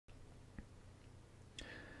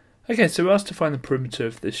Okay, so we're asked to find the perimeter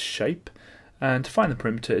of this shape, and to find the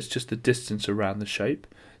perimeter it's just the distance around the shape.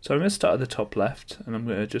 So I'm going to start at the top left and I'm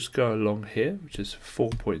going to just go along here, which is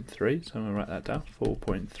 4.3, so I'm going to write that down,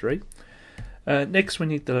 4.3. Next we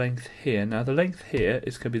need the length here. Now the length here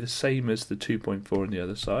is going to be the same as the 2.4 on the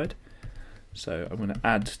other side, so I'm going to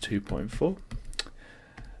add 2.4.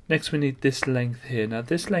 Next we need this length here. Now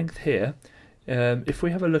this length here, if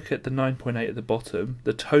we have a look at the 9.8 at the bottom,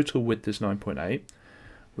 the total width is 9.8.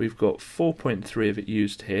 We've got 4.3 of it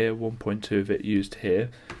used here, 1.2 of it used here.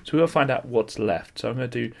 So we've got to find out what's left. So I'm going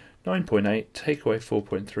to do 9.8, take away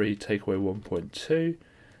 4.3, take away 1.2,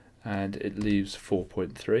 and it leaves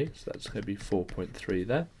 4.3. So that's going to be 4.3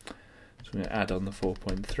 there. So I'm going to add on the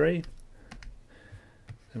 4.3. Then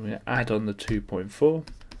we're going to add on the 2.4.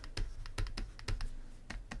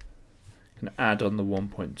 And add on the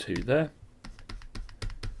 1.2 there.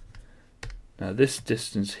 Now this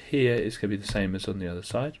distance here is going to be the same as on the other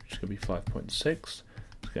side, which is going to be 5.6. So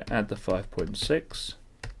we're going to add the 5.6,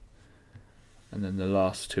 and then the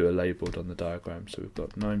last two are labelled on the diagram. So we've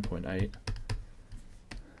got 9.8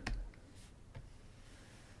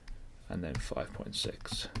 and then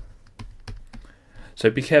 5.6.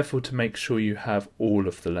 So be careful to make sure you have all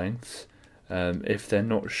of the lengths. If they're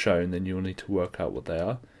not shown, then you'll need to work out what they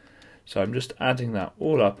are. So I'm just adding that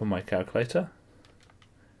all up on my calculator.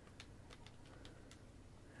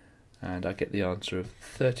 And I get the answer of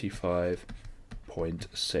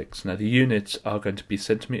 35.6. Now the units are going to be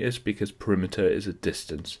centimetres because perimeter is a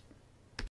distance.